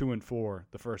you went 2-4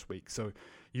 the first week. So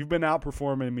you've been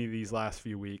outperforming me these last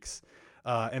few weeks.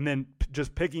 And then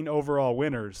just picking overall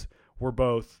winners, we're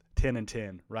both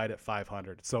 10-10, right at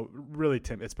 500. So really,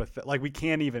 Tim, it's pathetic. Like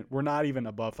we're not even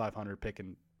above 500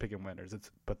 picking winners. It's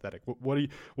pathetic. What do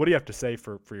you have to say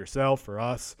for yourself, for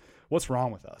us? What's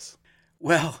wrong with us?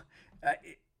 Well,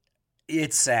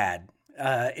 it's sad.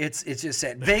 It's just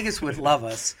sad. Vegas would love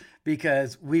us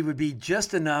because we would be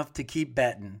just enough to keep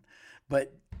betting,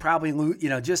 but probably lose,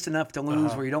 just enough to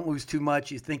lose where you don't lose too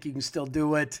much. You think you can still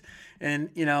do it. And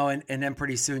then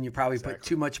pretty soon you probably put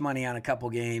too much money on a couple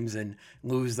games and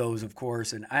lose those, of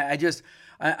course. And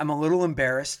I'm a little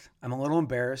embarrassed.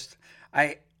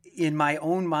 In my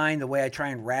own mind, the way I try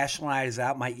and rationalize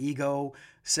out, my ego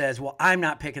says, well, I'm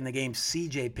not picking the games.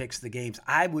 CJ picks the games.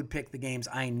 I would pick the games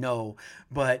I know,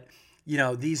 but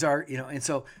these are, and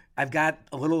so I've got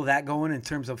a little of that going in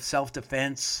terms of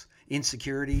self-defense,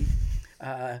 insecurity.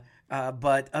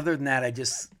 But other than that,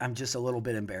 I'm just a little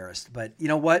bit embarrassed. But you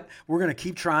know what? We're going to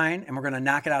keep trying, and we're going to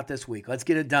knock it out this week. Let's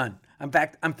get it done.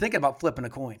 I'm thinking about flipping a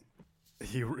coin.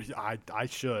 I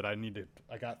should. I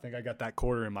think I got that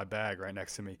quarter in my bag right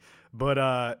next to me.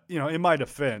 But in my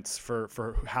defense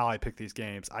for how I pick these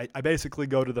games, I basically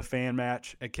go to the fan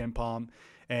match at KenPom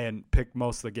and pick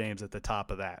most of the games at the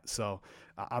top of that. So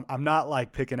I'm not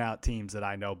like picking out teams that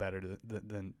I know better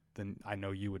than I know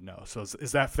you would know. So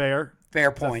is that fair?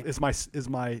 Fair point. Is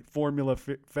my formula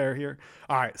fair here?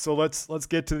 All right. So let's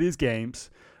get to these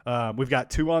games. We've got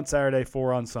 2 on Saturday,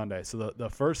 4 on Sunday. So the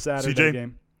first Saturday CJ?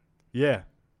 game. Yeah.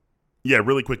 Yeah,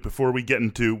 really quick before we get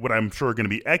into what I'm sure are going to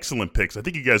be excellent picks. I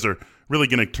think you guys are really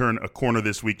going to turn a corner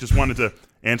this week. Just wanted to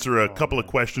answer a couple of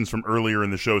questions from earlier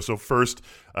in the show. So first,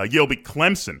 Yale beat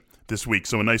Clemson this week,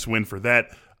 so a nice win for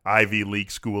that Ivy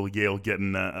League school. Yale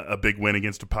getting a big win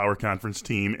against a power conference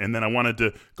team. And then I wanted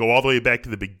to go all the way back to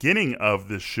the beginning of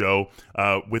this show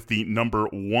with the number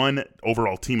 1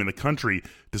 overall team in the country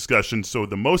discussion. So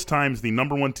the most times the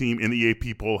number 1 team in the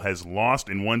AP poll has lost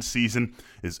in one season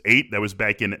is 8. That was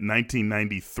back in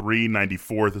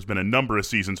 1993-94. There's been a number of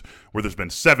seasons where there's been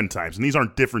 7 times. And these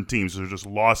aren't different teams. They're just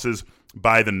losses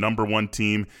by the number 1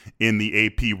 team in the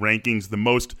AP rankings. The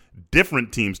most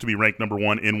different teams to be ranked number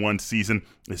 1 in one season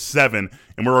is 7,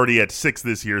 and we're already at 6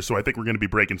 this year, so I think we're going to be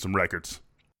breaking some records.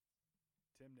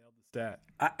 Tim nailed the stat.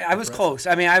 I was close.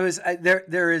 I mean,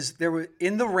 there were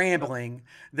in the rambling,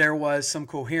 there was some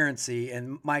coherency.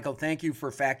 And Michael, thank you for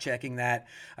fact checking that.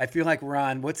 I feel like we're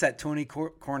on, what's that Tony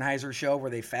Kornheiser show where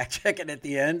they fact check it at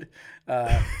the end?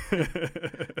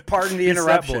 Pardon the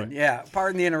interruption. Yeah,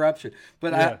 pardon the interruption.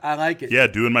 But yeah. I like it. Yeah,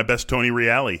 doing my best Tony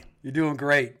Reale. You're doing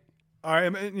great. All right,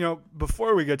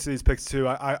 before we get to these picks too,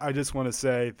 I just want to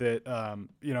say that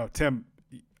Tim,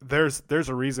 there's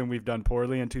a reason we've done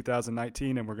poorly in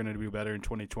 2019 and we're going to do better in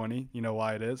 2020. You know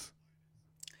why it is?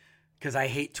 Because I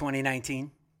hate 2019.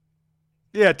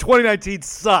 Yeah, 2019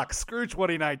 sucks. Screw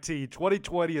 2019.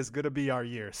 2020 is going to be our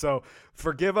year. So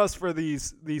forgive us for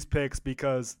these picks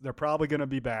because they're probably going to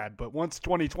be bad. But once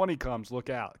 2020 comes,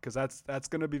 look out because that's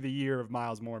going to be the year of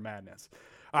Miles Moore madness.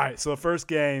 All right, so the first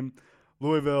game,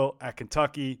 Louisville at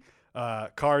Kentucky.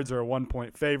 Cards are a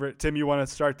 1-point favorite. Tim, you want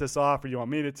to start this off or you want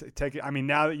me to take it? I mean,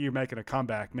 now that you're making a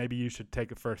comeback, maybe you should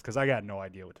take it first because I got no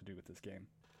idea what to do with this game.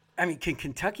 I mean, can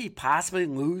Kentucky possibly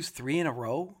lose 3 in a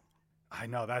row? I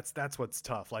know that's what's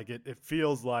tough. Like it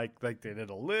feels like they did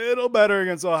a little better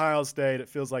against Ohio State. It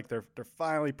feels like they're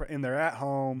finally and they're at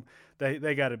home.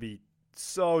 They got to be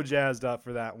so jazzed up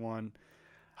for that one.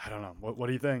 I don't know. What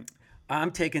do you think?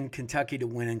 I'm taking Kentucky to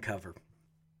win and cover.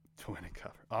 To win and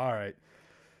cover. All right.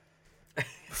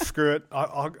 Screw it.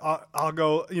 I'll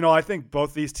go. I think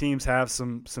both these teams have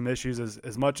some issues.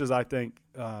 As much as I think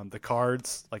the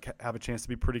Cards have a chance to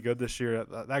be pretty good this year,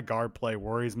 that guard play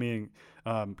worries me.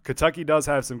 Kentucky does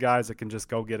have some guys that can just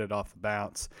go get it off the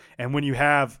bounce. And when you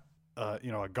have a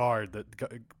guard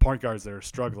point guards that are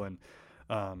struggling,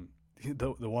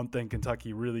 the one thing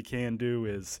Kentucky really can do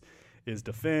is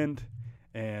defend,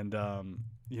 and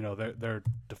their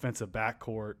defensive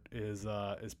backcourt is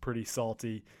pretty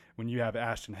salty when you have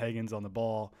Ashton Higgins on the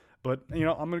ball. But, I'm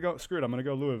going to go – screw it. I'm going to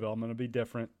go Louisville. I'm going to be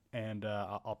different, and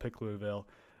I'll pick Louisville.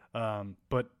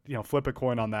 But, flip a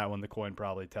coin on that one. The coin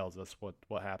probably tells us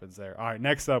what happens there. All right,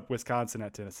 next up, Wisconsin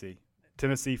at Tennessee.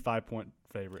 Tennessee 5-point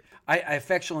favorite. I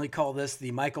affectionately call this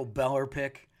the Michael Beller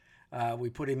pick. We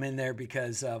put him in there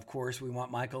because, of course, we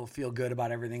want Michael to feel good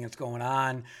about everything that's going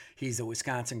on. He's a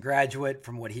Wisconsin graduate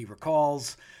from what he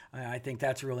recalls. I think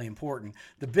that's really important.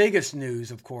 The biggest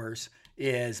news, of course,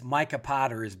 is Micah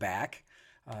Potter is back.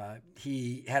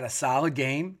 He had a solid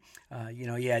game.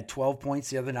 He had 12 points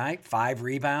the other night, 5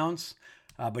 rebounds,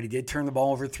 but he did turn the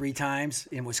ball over 3 times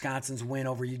in Wisconsin's win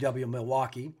over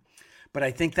UW-Milwaukee. But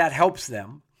I think that helps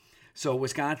them. So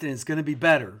Wisconsin is going to be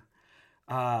better.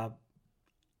 I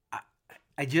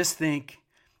just think,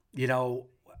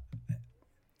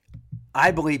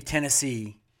 I believe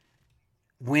Tennessee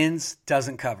wins,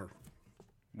 doesn't cover.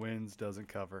 Wins, doesn't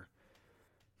cover.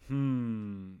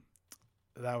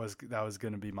 That was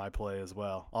going to be my play as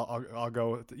well. I'll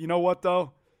go with, you know what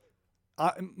though,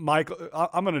 Michael.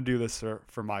 I'm going to do this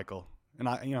for Michael, and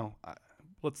I'm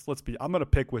going to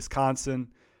pick Wisconsin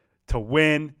to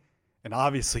win and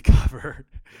obviously cover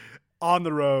on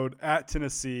the road at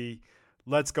Tennessee.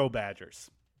 Let's go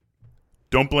Badgers.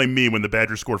 Don't blame me when the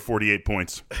Badgers scored 48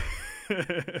 points.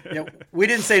 We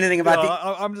didn't say anything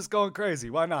about I'm just going crazy.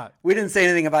 Why not? We didn't say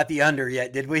anything about the under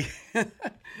yet, did we?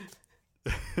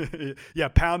 Yeah,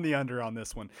 pound the under on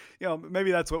this one.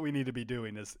 Maybe that's what we need to be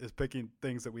doing is picking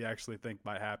things that we actually think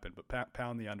might happen, but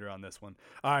pound the under on this one.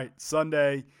 All right,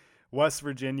 Sunday, West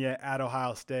Virginia at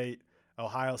Ohio State.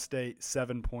 Ohio State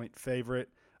 7-point favorite.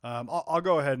 I'll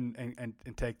go ahead and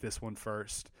take this one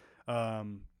first.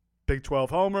 Big 12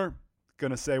 homer,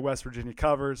 going to say West Virginia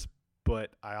covers, but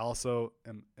I also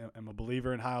am a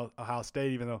believer in Ohio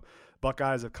State, even though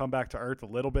Buckeyes have come back to earth a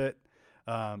little bit.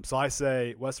 So I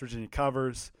say West Virginia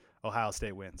covers, Ohio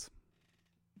State wins.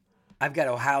 I've got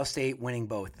Ohio State winning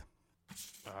both.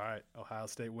 All right, Ohio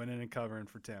State winning and covering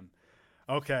for Tim.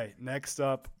 Okay, next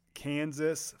up,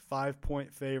 Kansas,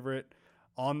 5-point favorite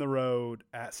on the road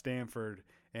at Stanford.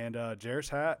 And Jared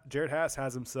Haas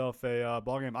has himself a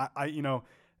ball game.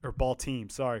 Or ball team,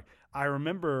 sorry. I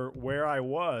remember where I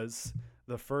was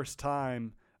the first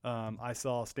time I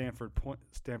saw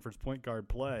Stanford's point guard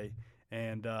play,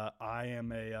 and I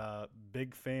am a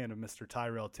big fan of Mr.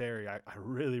 Tyrell Terry. I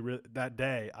really that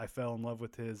day I fell in love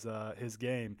with his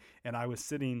game, and I was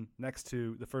sitting next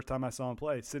to, the first time I saw him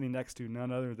play, sitting next to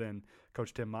none other than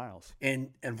Coach Tim Miles. And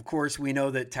of course we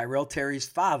know that Tyrell Terry's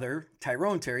father,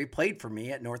 Tyrone Terry, played for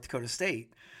me at North Dakota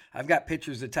State. I've got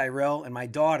pictures of Tyrell and my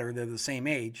daughter. They're the same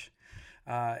age.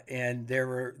 And they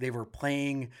were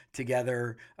playing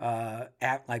together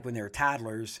like when they were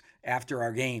toddlers after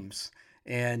our games.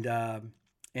 And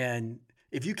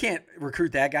if you can't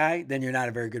recruit that guy, then you're not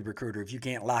a very good recruiter. If you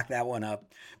can't lock that one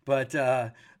up. But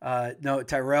no,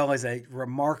 Tyrell is a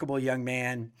remarkable young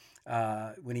man.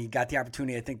 When he got the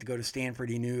opportunity, I think, to go to Stanford,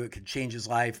 he knew it could change his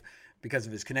life because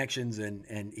of his connections,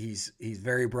 and he's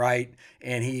very bright,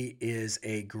 and he is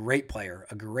a great player,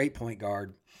 a great point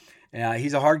guard.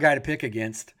 He's a hard guy to pick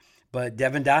against, but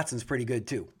Devin Dotson's pretty good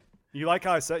too. You like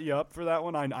how I set you up for that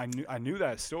one? I knew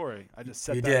that story. I just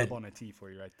set that up on a tee for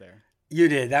you right there. You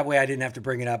did. That way I didn't have to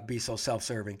bring it up, be so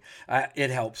self-serving. It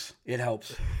helps. It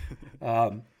helps.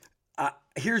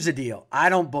 Here's the deal. I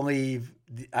don't believe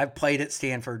I've played at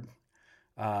Stanford,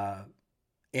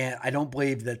 and I don't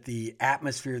believe that the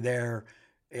atmosphere there,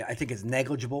 I think, is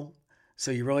negligible.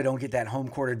 So you really don't get that home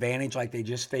court advantage like they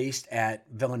just faced at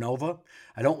Villanova.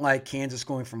 I don't like Kansas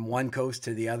going from one coast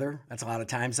to the other. That's a lot of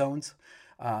time zones.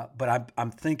 But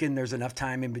I'm thinking there's enough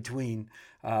time in between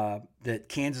that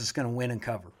Kansas is going to win and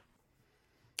cover.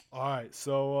 All right.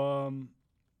 So,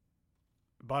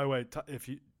 by the way,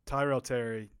 Tyrell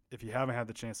Terry, if you haven't had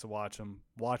the chance to watch him,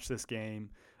 watch this game.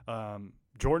 Him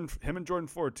and Jordan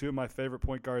Ford, two of my favorite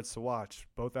point guards to watch,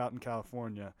 both out in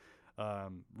California.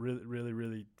 Really, really,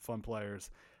 really fun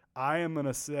players. I am going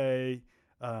to say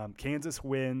Kansas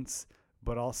wins,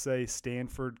 but I'll say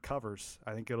Stanford covers.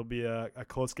 I think it'll be a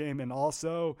close game. And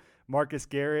also, Marcus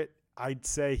Garrett, I'd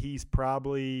say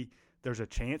there's a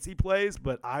chance he plays,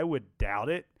 but I would doubt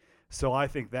it. So I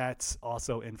think that's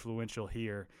also influential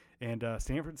here. And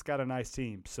Stanford's got a nice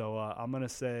team. So I'm going to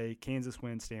say Kansas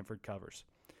wins, Stanford covers.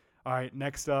 All right,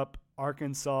 next up,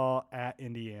 Arkansas at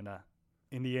Indiana.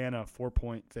 Indiana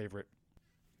 4-point favorite.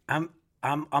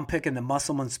 I'm picking the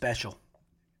Musselman special.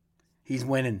 He's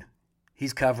winning.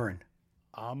 He's covering.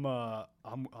 I'm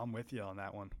with you on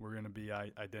that one. We're going to be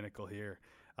identical here.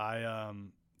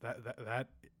 That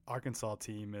Arkansas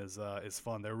team is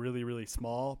fun. They're really, really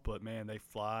small, but man, they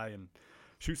fly and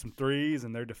shoot some threes,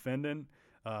 and they're defending.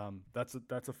 That's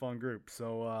a fun group.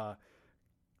 So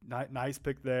nice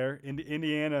pick there.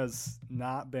 Indiana's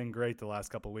not been great the last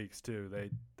couple of weeks too.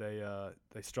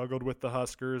 They struggled with the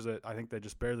Huskers. I think they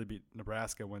just barely beat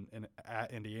Nebraska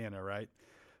at Indiana, right?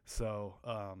 So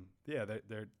yeah,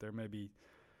 they're maybe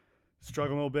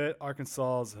struggling a little bit.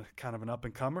 Arkansas is kind of an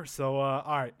up-and-comer. So, all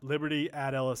right, Liberty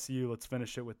at LSU. Let's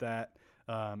finish it with that.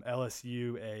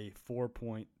 LSU, a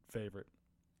 4-point favorite.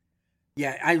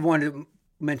 Yeah, I wanted to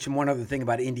mention one other thing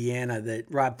about Indiana that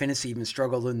Rob Finney even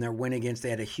struggled in their win against. They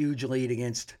had a huge lead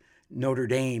against Notre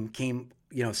Dame, came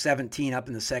 17 up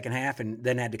in the second half, and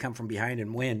then had to come from behind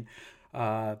and win.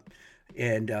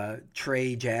 And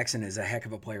Trey Jackson is a heck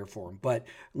of a player for him. But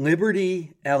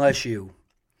Liberty, LSU.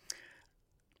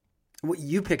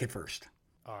 You pick it first.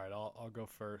 All right, I'll go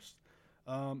first.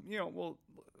 Well,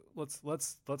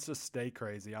 let's just stay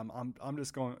crazy. I'm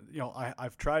just going.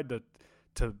 I've tried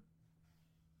to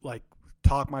like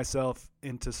talk myself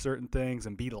into certain things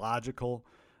and be logical,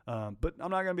 but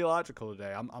I'm not going to be logical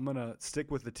today. I'm going to stick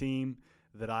with the team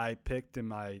that I picked in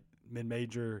my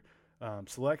mid-major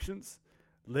selections.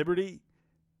 Liberty.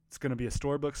 It's going to be a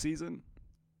storybook season.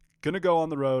 Going to go on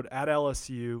the road at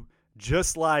LSU,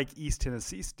 just like East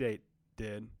Tennessee State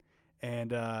did, and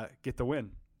get the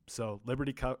win. So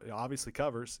Liberty obviously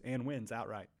covers and wins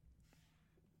outright.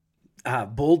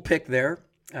 Bold pick there.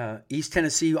 East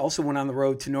Tennessee also went on the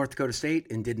road to North Dakota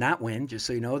State and did not win, just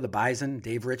so you know. The Bison,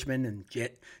 Dave Richmond, and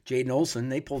Jaden Olson,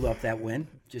 they pulled off that win,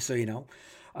 just so you know.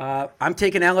 I'm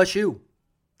taking LSU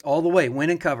all the way, win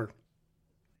and cover.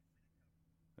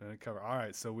 All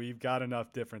right, so we've got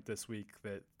enough different this week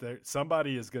that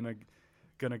somebody is gonna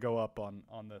go up on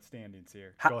the standings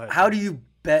here. Go ahead. How do you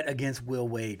bet against Will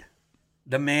Wade?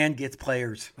 The man gets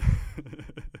players.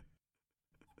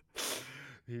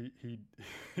 he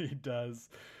does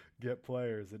get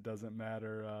players. It doesn't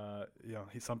matter.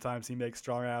 Sometimes he makes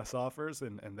strong ass offers,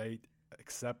 and they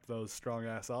accept those strong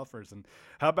ass offers. And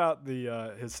how about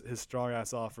the his strong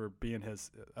ass offer being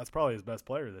that's probably his best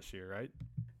player this year, right?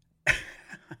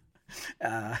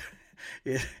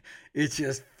 It's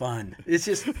just fun. It's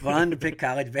just fun to pick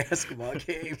college basketball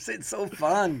games. It's so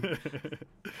fun.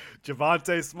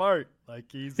 Javonte Smart,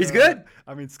 he's good.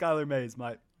 I mean, Skylar Mays,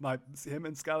 him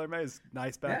and Skylar Mays,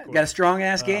 nice backcourt. Yeah, got a strong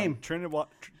ass game.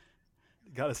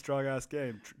 Got a strong ass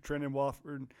game. Trenton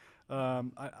Wofford.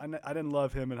 I didn't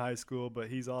love him in high school, but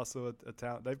he's also a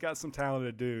talent. They've got some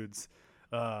talented dudes.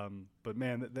 But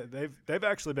man, they've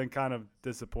actually been kind of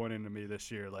disappointing to me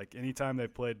this year. Like anytime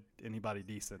they've played anybody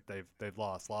decent, they've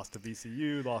lost to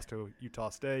VCU, lost to Utah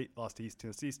State, lost to East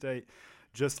Tennessee State,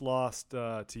 just lost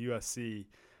to USC.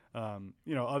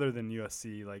 Other than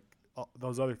USC,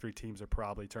 those other three teams are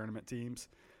probably tournament teams.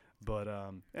 But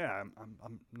I'm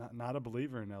not a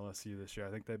believer in LSU this year.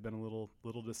 I think they've been a little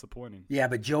disappointing. Yeah,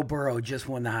 but Joe Burrow just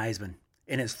won the Heisman,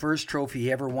 and his first trophy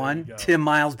he ever won, Tim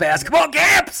Miles basketball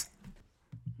camps.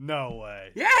 No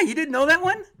way. Yeah, you didn't know that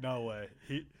one? No way.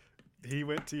 He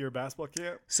went to your basketball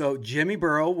camp? So Jimmy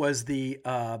Burrow was the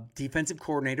defensive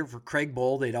coordinator for Craig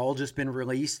Bowl. They'd all just been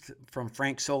released from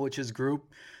Frank Solich's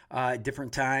group at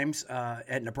different times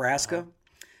at Nebraska. Uh-huh.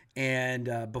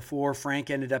 And before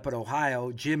Frank ended up at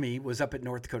Ohio, Jimmy was up at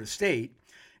North Dakota State.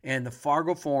 And the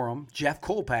Fargo Forum, Jeff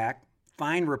Kolpak,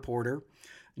 fine reporter,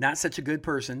 not such a good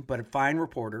person, but a fine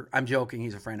reporter. I'm joking.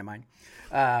 He's a friend of mine.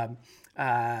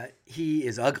 He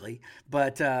is ugly,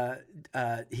 but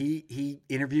he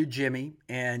interviewed Jimmy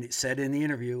and said in the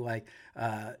interview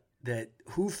that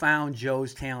who found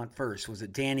Joe's talent first? Was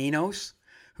it Dan Enos,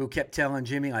 who kept telling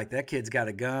Jimmy that kid's got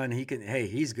a gun,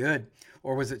 he's good,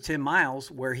 or was it Tim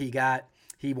Miles where he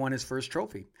won his first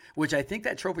trophy? Which I think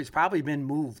that trophy's probably been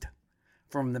moved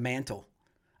from the mantle.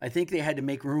 I think they had to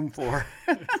make room for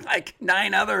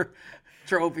 9 other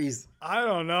trophies. I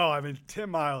don't know. I mean, Tim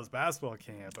Miles basketball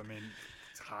camp. I mean,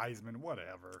 it's Heisman,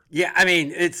 whatever. Yeah, I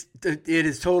mean, it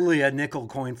is totally a nickel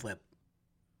coin flip.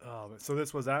 Oh, so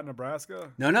this was at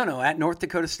Nebraska? No, at North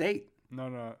Dakota State.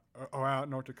 No. Oh, at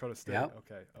North Dakota State. Yep.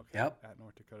 Okay. Yep. At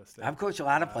North Dakota State. I've coached a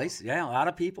lot of places. Yeah, a lot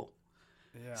of people.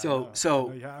 Yeah.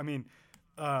 So yeah, I mean,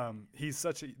 he's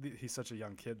such a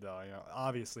young kid though.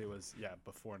 Obviously it was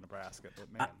before Nebraska,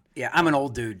 but man. I'm an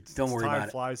old dude. Don't worry about it. Time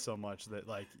flies so much that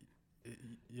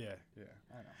yeah,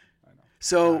 I know.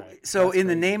 So right. So in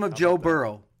the name of Joe that?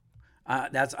 Burrow,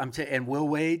 and Will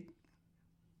Wade,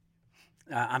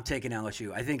 I'm taking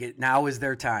LSU. I think now is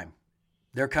their time.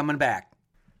 They're coming back.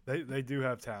 They do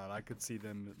have talent. I could see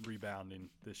them rebounding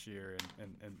this year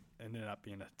and ending up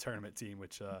being a tournament team,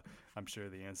 which I'm sure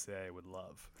the NCAA would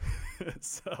love.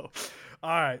 So,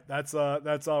 all right, that's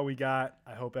all we got.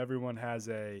 I hope everyone has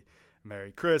a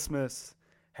Merry Christmas,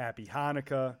 Happy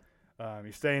Hanukkah.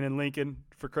 You're staying in Lincoln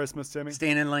for Christmas, Timmy?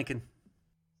 Staying in Lincoln.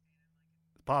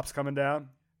 Pop's coming down?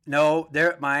 No,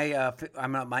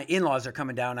 my in-laws are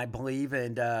coming down, I believe,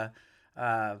 and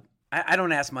I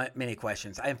don't ask many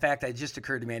questions. In fact, it just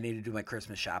occurred to me I need to do my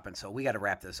Christmas shopping, so we got to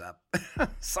wrap this up.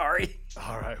 Sorry.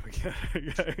 All right, we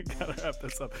gotta wrap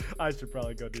this up. I should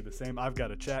probably go do the same. I've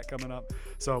got a chat coming up,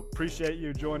 so appreciate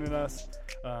you joining us.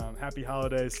 Happy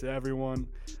holidays to everyone.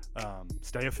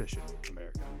 Stay efficient,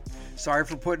 America. Sorry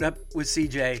for putting up with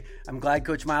CJ. I'm glad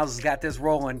Coach Miles has got this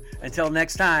rolling. Until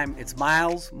next time, it's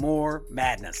Miles More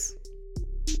Madness.